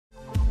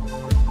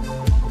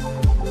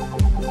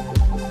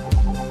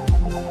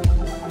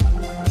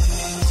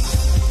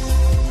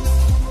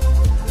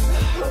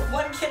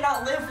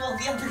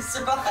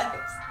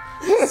survives.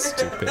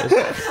 Stupid.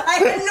 I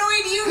had no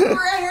idea you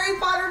were a Harry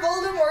Potter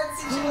Voldemort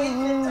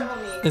situation,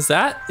 Tony. Is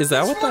that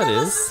what that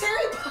is?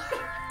 Harry Potter.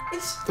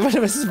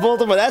 Mrs.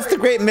 Voldemort, that's the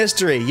great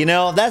mystery, you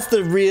know? That's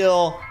the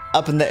real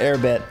up in the air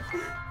bit.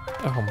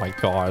 Oh my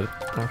god.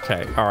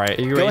 Okay, alright.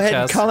 Are you Go ready, ahead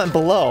and Chaz? comment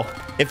below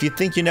if you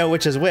think you know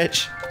which is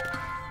which.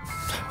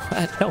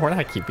 No, we're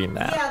not keeping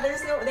that. Yeah,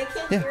 they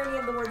can't hear any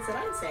of the words that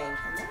I'm saying,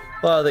 can they?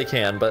 Well, they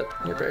can, but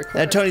you're very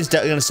close. Tony's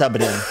gonna sub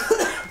it in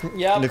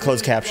Yep. into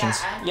closed captions.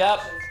 Yep.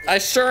 I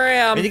sure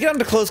am. When you get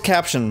onto closed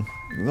caption,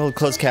 little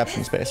closed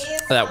caption space.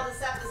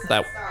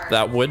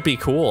 That would be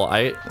cool.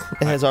 It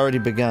has already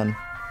begun.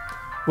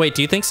 Wait,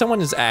 do you think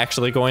someone is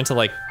actually going to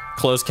like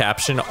close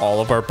caption all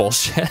of our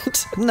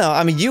bullshit? No,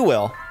 I mean you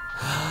will.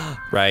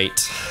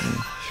 Right.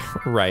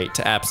 Right,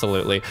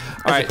 absolutely.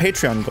 All As right. a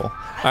Patreon goal.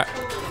 All right.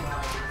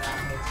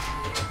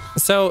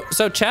 So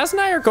Chaz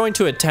and I are going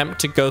to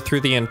attempt to go through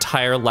the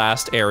entire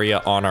last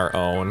area on our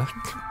own.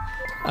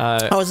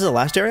 Oh, is this the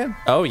last area?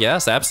 Oh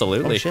yes,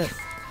 absolutely. Oh shit.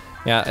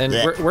 Yeah, and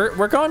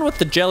we're going with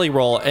the jelly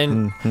roll,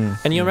 and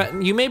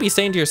you may be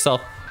saying to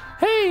yourself,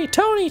 "Hey,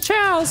 Tony,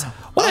 Chaz,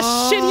 what a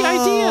shitty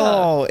idea!"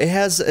 Oh,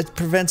 it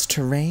prevents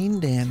terrain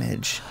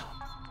damage.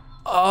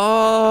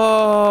 Oh,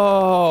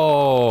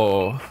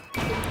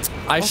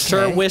 I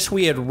sure wish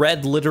we had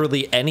read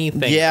literally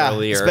anything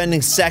earlier.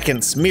 Spending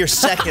seconds, mere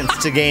seconds,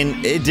 to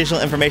gain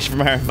additional information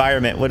from our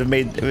environment would have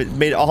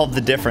made all of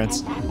the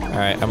difference. All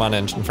right, I'm on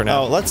engine for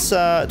now. Oh, let's. Do you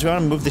want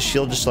to move the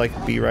shield just to,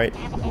 like, be right?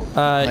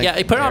 Yeah,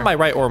 put it on my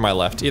right or my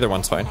left. Either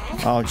one's fine.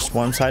 Oh, just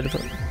one side of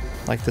it,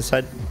 like this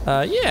side.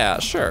 Yeah,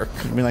 sure.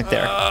 I mean, like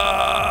there.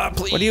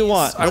 Please. What do you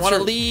want? I want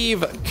to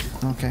leave.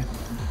 Okay.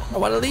 I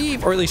want to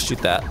leave, or at least shoot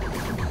that.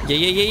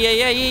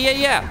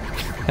 Yeah.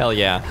 Hell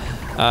yeah.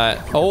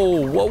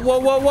 Oh, whoa.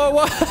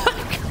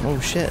 Oh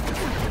shit.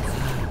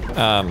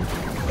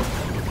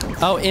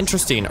 Oh,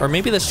 interesting. Or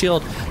maybe the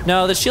shield.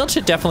 No, the shield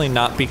should definitely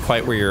not be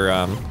quite where you're.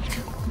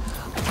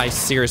 I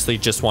seriously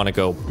just want to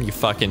go. You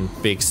fucking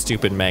big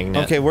stupid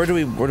magnet. Okay, where do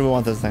we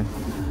want this thing?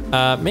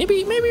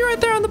 Maybe right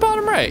there on the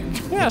bottom right.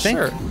 Yeah, think?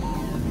 sure.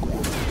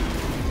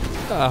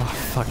 Oh,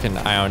 fucking,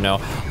 I don't know.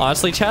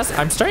 Honestly, Chaz,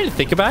 I'm starting to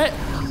think about it.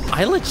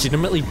 I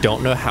legitimately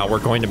don't know how we're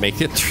going to make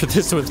it through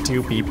this with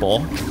two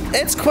people.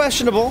 It's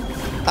questionable.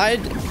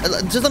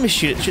 Just let me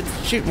shoot it.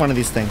 Shoot one of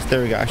these things.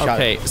 There we go. I shot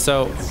it. Okay,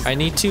 so I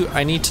need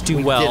to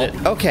do well. Did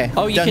it. Okay.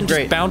 Oh, you done can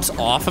great. just bounce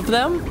off of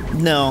them?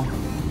 No.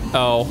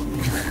 Oh.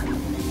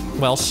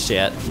 Well,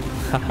 shit.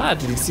 Haha,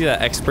 did you see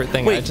that expert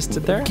thing I just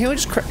did there? Can we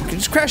just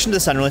crash into the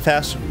sun really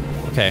fast?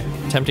 Okay,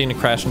 attempting to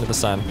crash into the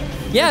sun.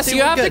 Yes, see,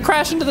 you we're have to good.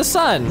 crash into the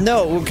sun.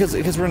 No, because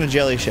we're in a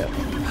jelly ship.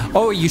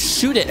 Oh, you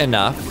shoot it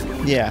enough.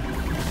 Yeah.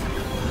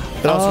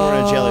 But also we're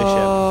in a jelly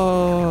ship.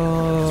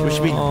 Oh. So we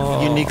should be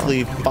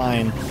uniquely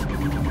fine.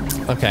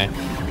 Okay.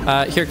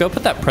 Here, go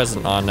put that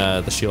present on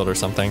the shield or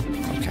something.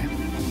 Okay.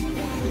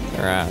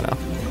 Or I don't know.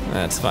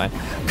 That's fine.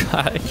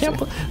 God, I can't.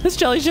 This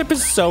jelly ship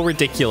is so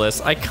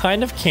ridiculous. I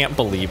kind of can't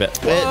believe it.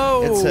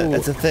 Whoa.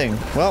 It's a thing.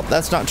 Well,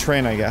 that's not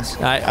terrain, I guess.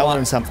 I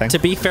learned something. To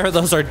be fair,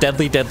 those are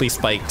deadly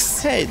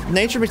spikes. Hey,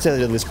 nature beats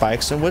deadly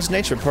spikes. So what's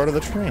nature? Part of the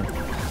terrain.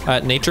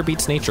 Nature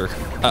beats nature.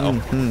 Uh-oh.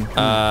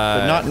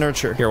 But not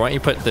nurture. Here, why don't you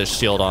put the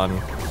shield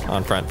on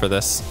front for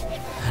this?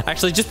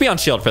 Actually, just be on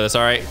shield for this,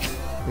 all right?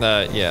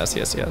 Yes.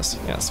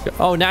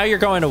 Oh, now you're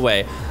going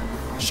away.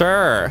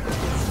 Sure.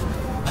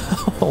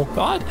 Oh,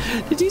 God.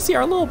 Did you see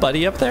our little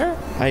buddy up there?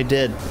 I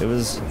did. It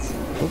was...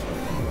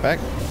 Back.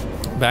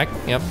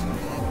 Yep.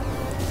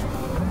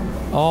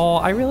 Oh,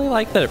 I really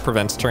like that it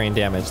prevents terrain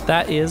damage.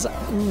 That is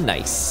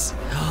nice.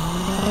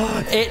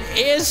 It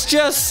is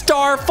just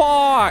Star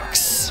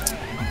Fox.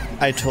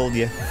 I told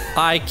you.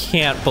 I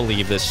can't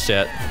believe this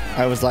shit.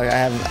 I was like,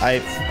 I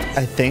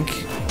think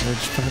we're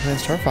just playing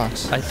Star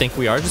Fox. I think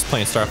we are just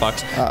playing Star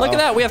Fox. Look at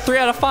that. We have 3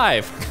 out of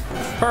 5.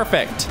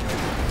 Perfect.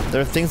 There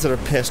are things that are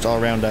pissed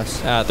all around us.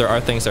 There are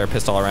things that are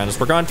pissed all around us.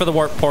 We're going for the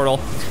warp portal.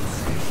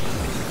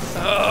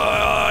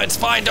 It's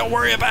fine. Don't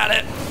worry about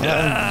it. That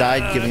one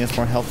died, giving us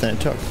more health than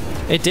it took.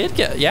 It did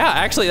get... Yeah,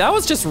 actually, that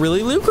was just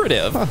really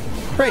lucrative. Huh.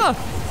 Great. Huh.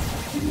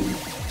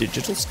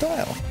 Digital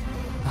style.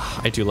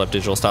 I do love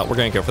digital style. We're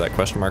going to go for that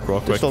question mark real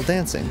quick. Digital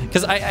dancing.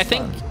 Because I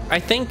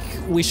think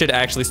we should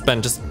actually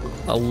spend just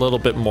a little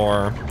bit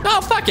more...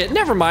 Oh, fuck it.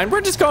 Never mind.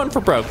 We're just going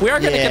for broke. We are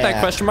going to get that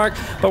question mark,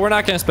 but we're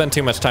not going to spend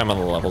too much time on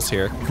the levels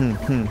here.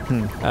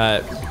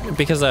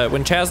 Because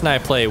when Chaz and I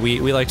play,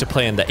 we like to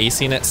play in the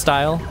acing it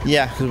style.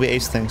 Yeah, because we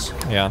ace things.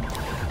 Yeah.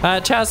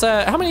 Chaz,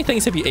 how many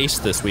things have you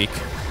aced this week?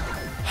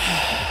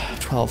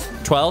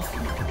 12.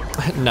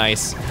 12?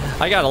 Nice.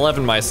 I got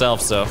 11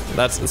 myself, so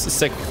that's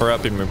sick for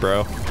upping me,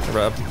 bro.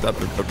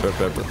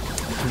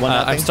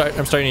 I'm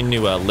starting a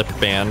new lip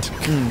band.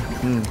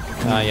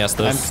 Yes,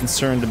 those. I'm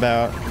concerned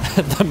about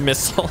the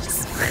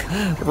missiles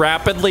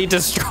rapidly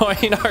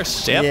destroying our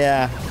ship.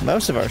 Yeah,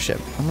 most of our ship.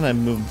 I'm gonna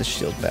move the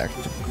shield back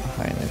to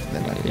behind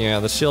it. Yeah,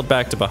 the shield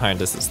back to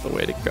behind us is the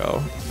way to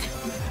go.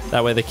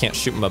 That way they can't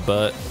shoot my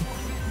butt.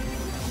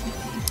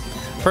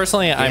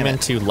 Personally, I'm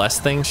into less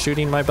things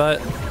shooting my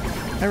butt.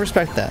 I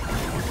respect that.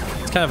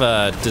 kind of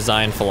a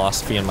design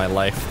philosophy in my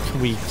life.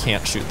 We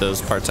can't shoot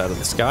those parts out of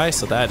the sky,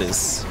 so that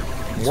is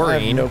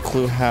worrying. I have no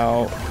clue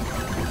how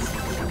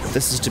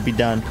this is to be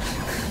done.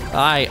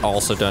 I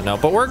also don't know,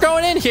 but we're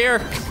going in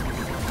here.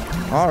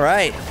 All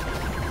right.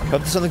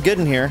 Hope there's something good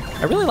in here.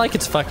 I really like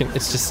it's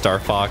just Star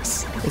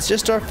Fox. It's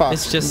just Star Fox.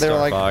 It's just they were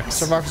Star like, Fox.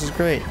 Star Fox is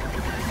great.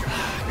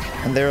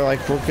 And they were like,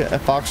 a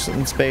fox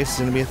in space is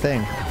going to be a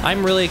thing.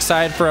 I'm really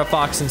excited for a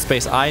fox in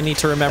space. I need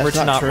to remember That's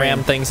to not true.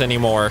 ram things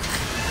anymore.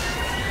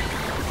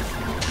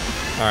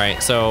 All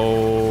right,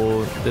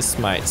 so this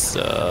might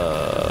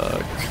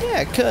suck.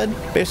 Yeah, it could,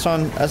 based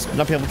on us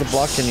not being able to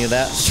block any of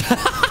that.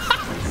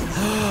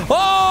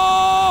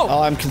 Oh!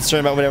 Oh, I'm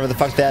concerned about whatever the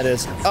fuck that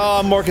is. Oh,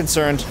 I'm more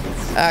concerned.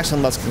 Actually,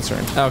 I'm less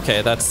concerned.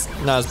 Okay, that's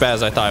not as bad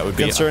as I thought it would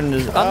be. Concerned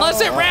is...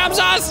 Unless it rams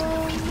us!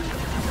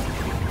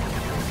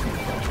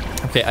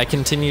 Okay, I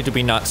continue to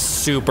be not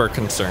super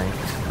concerned.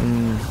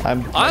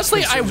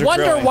 Honestly, I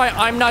wonder why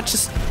I'm not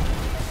just...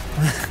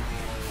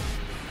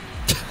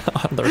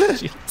 on the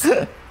shields.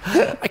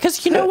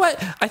 Because you know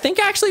what? I think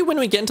actually when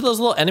we get into those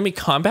little enemy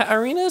combat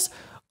arenas,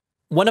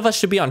 one of us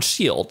should be on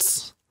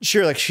shields.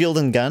 Sure, like shield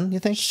and gun, you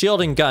think?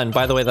 Shield and Gun.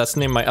 By the way, that's the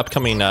name of my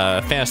upcoming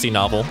fantasy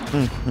novel.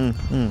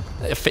 Can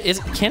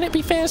it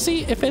be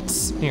fantasy if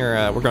it's...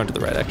 Here, we're going to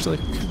the right, actually.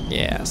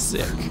 Yeah,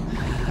 sick.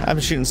 I'm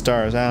shooting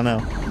stars, I don't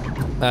know.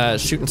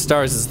 Shooting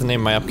Stars is the name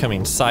of my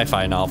upcoming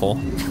sci-fi novel.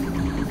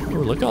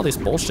 Ooh, look at all this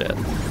bullshit.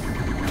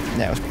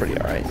 Yeah, it was pretty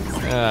alright.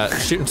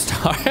 Shooting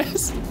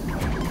Stars.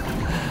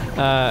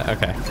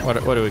 Okay,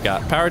 what do we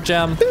got? Power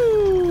gem.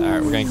 All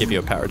right, we're gonna give you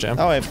a power gem.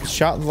 Oh, I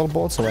shot the little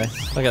bullets away.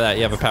 Look at that,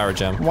 you have a power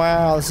gem.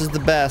 Wow, this is the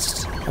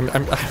best.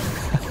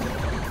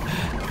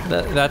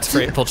 That's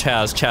grateful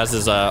Chaz.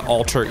 Chaz's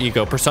alter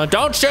ego persona.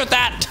 Don't shoot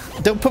that!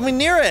 Don't put me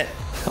near it.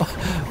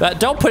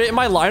 Don't put it in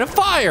my line of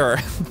fire.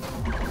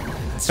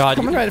 God,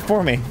 Coming right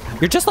for me.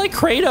 You're just like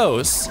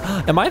Kratos.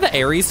 Am I the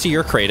Ares to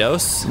your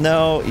Kratos?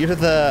 No, you're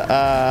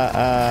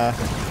the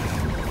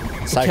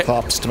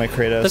Cyclops to my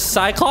Kratos. The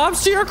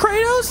Cyclops to your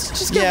Kratos?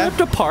 Just get ripped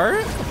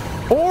apart?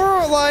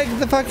 Or like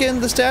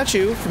the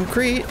statue from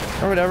Crete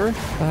or whatever.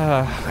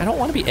 I don't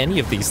want to be any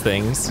of these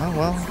things. Oh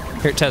well.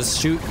 Here, Chaz,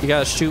 shoot. You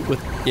gotta shoot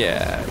with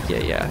yeah.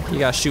 You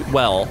gotta shoot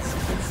well.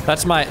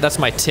 That's my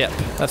tip.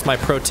 That's my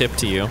pro tip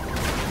to you.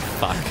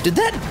 Fuck. Did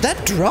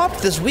that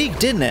dropped this week,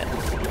 didn't it?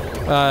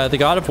 The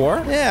God of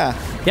War? Yeah.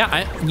 Yeah,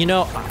 I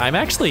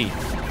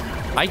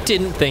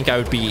didn't think I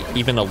would be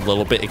even a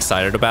little bit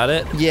excited about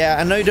it. Yeah,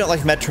 I know you don't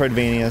like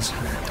Metroidvanias.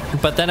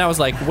 But then I was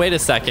like, wait a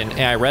second,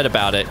 and I read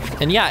about it.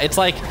 And yeah, it's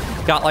like,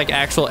 got like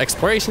actual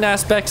exploration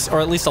aspects, or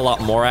at least a lot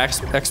more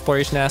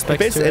exploration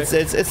aspects to it.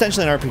 It's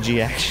essentially an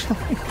RPG, actually.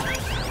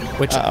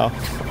 Which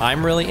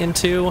I'm really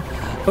into.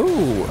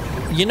 Ooh,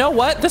 you know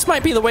what? This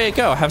might be the way to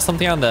go. Have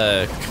something on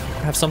the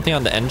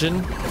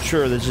engine.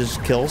 Sure, that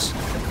just kills.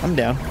 I'm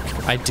down.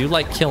 I do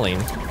like killing.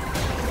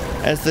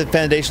 That's the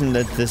foundation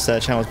that this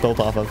channel is built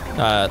off of.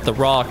 The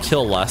raw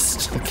kill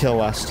lust. The kill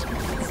lust.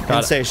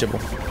 Insatiable.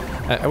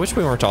 I wish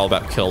we weren't all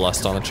about kill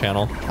lust on the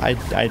channel. I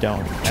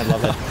don't. I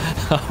love it.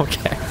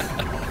 Okay.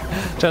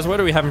 Chaz, what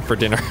are we having for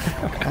dinner?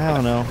 I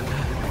don't know.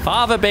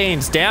 Fava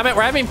beans, damn it!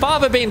 We're having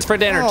fava beans for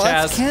dinner, Chaz.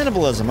 That's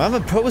cannibalism. I'm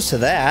opposed to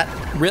that.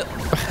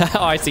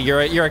 Oh, I see.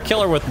 You're a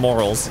killer with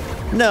morals.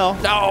 No.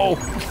 No.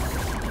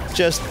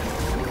 Just,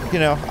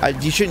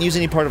 you shouldn't use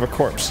any part of a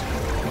corpse.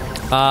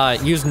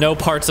 Use no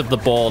parts of the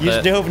bowl.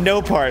 Use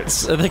no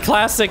parts. The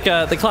classic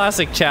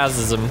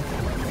Chazism.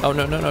 Oh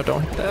no,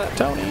 don't hit that,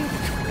 Tony.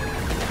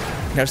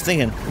 I was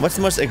thinking, what's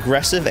the most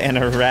aggressive and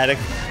erratic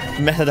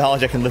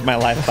methodology I can live my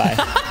life by?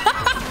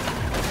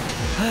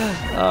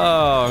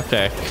 Oh,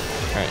 okay.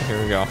 All right,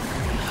 here we go.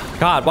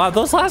 God, wow,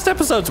 those last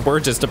episodes were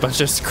just a bunch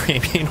of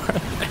screaming.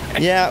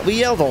 Yeah, we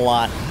yelled a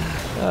lot.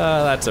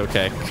 That's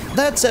okay.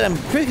 That said, I'm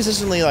pretty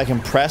consistently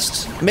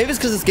impressed. Maybe it's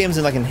because this game's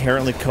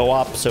inherently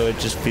co-op, so it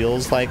just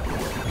feels like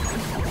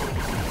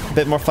a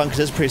bit more fun because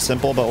it's pretty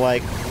simple. But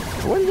what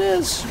it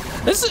is,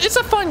 it's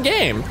a fun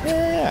game.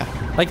 Yeah.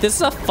 This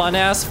is a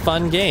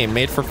fun game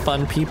made for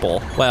fun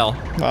people. Well,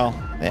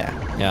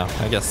 yeah. Yeah,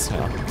 I guess.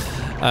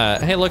 Yeah.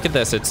 Hey, look at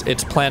this.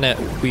 It's Planet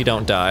We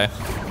Don't Die,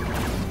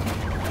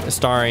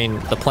 starring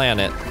the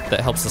planet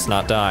that helps us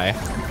not die.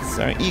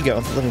 Sorry, Ego,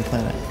 the living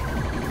planet.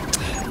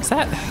 Was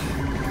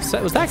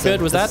that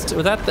good? Was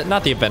that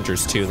not the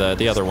Avengers 2,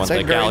 the other one,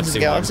 the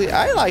Galaxy one?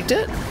 I liked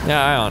it.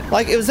 Yeah, I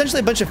don't. It was essentially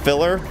a bunch of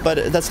filler,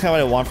 but that's kind of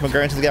what I want from a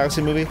Guardians of the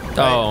Galaxy movie. Right?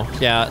 Oh,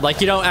 yeah.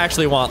 You don't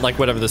actually want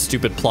whatever the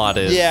stupid plot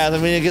is. Yeah,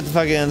 then we need to get the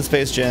fucking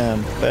Space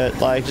Jam, but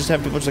just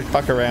have people just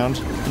fuck around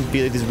and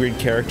be these weird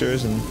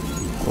characters and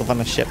live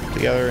on a ship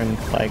together and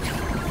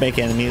make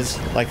enemies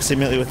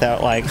seemingly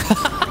without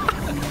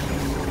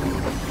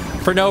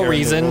for no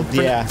reason.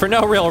 Yeah. For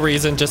no real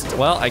reason. Just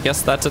I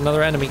guess that's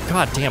another enemy.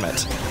 God damn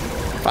it.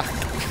 Fuck.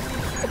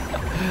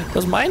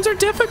 Those mines are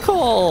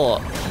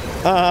difficult.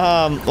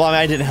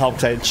 I didn't help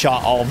because I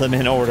shot all of them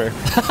in order.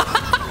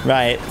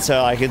 Right.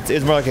 So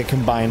it's more like a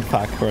combined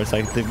fuck where it's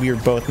we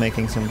were both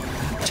making some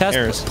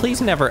errors.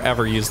 Please never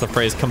ever use the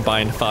phrase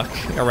combined fuck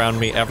around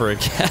me ever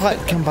again. What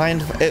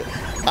combined?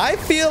 I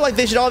feel like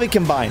they should all be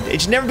combined.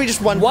 It should never be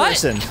just one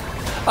person.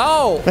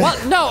 Oh, well,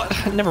 no.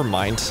 Never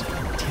mind.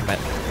 Damn it.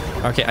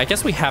 Okay, I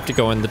guess we have to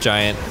go in the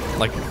giant,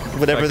 like...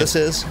 Whatever this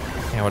is.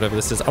 Yeah, whatever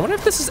this is. I wonder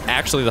if this is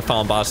actually the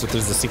final boss, if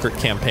there's a secret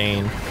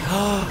campaign.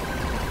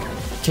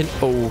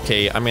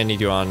 Okay, I'm gonna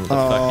need you on the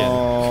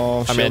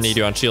fucking... I'm gonna need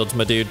you on shields,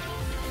 my dude.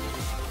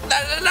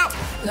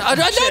 No,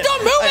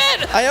 don't move it!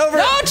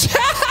 No,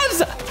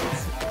 Chaz!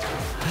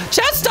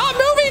 Chaz, stop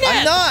moving it!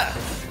 I'm not.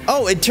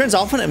 Oh, it turns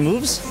off when it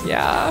moves?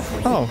 Yeah.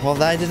 Oh,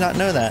 well, I did not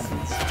know that.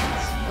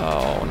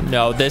 Oh,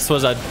 no, this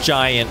was a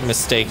giant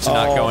mistake to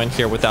not go in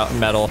here without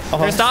metal.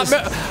 Stop.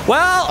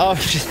 Well. Oh,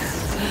 shit.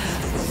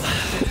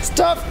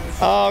 Stop.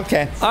 Oh,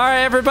 okay. All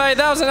right, everybody,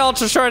 that was an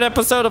ultra short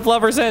episode of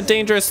Lovers in a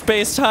Dangerous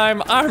Space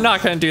Time. I'm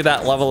not going to do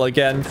that level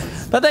again,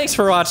 but thanks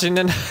for watching.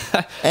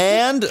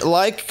 And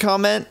like,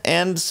 comment,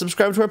 and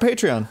subscribe to our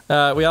Patreon.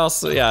 We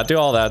also, do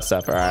all that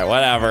stuff. All right,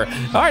 whatever.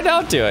 All right,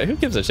 don't do it. Who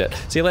gives a shit?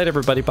 See you later,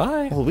 everybody.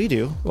 Bye. Well, we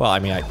do. Well, I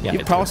mean,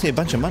 you promised me a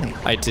bunch of money.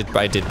 I did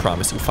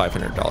promise you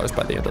 $500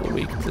 by the end of the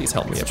week. Please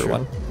help me,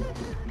 everyone. True.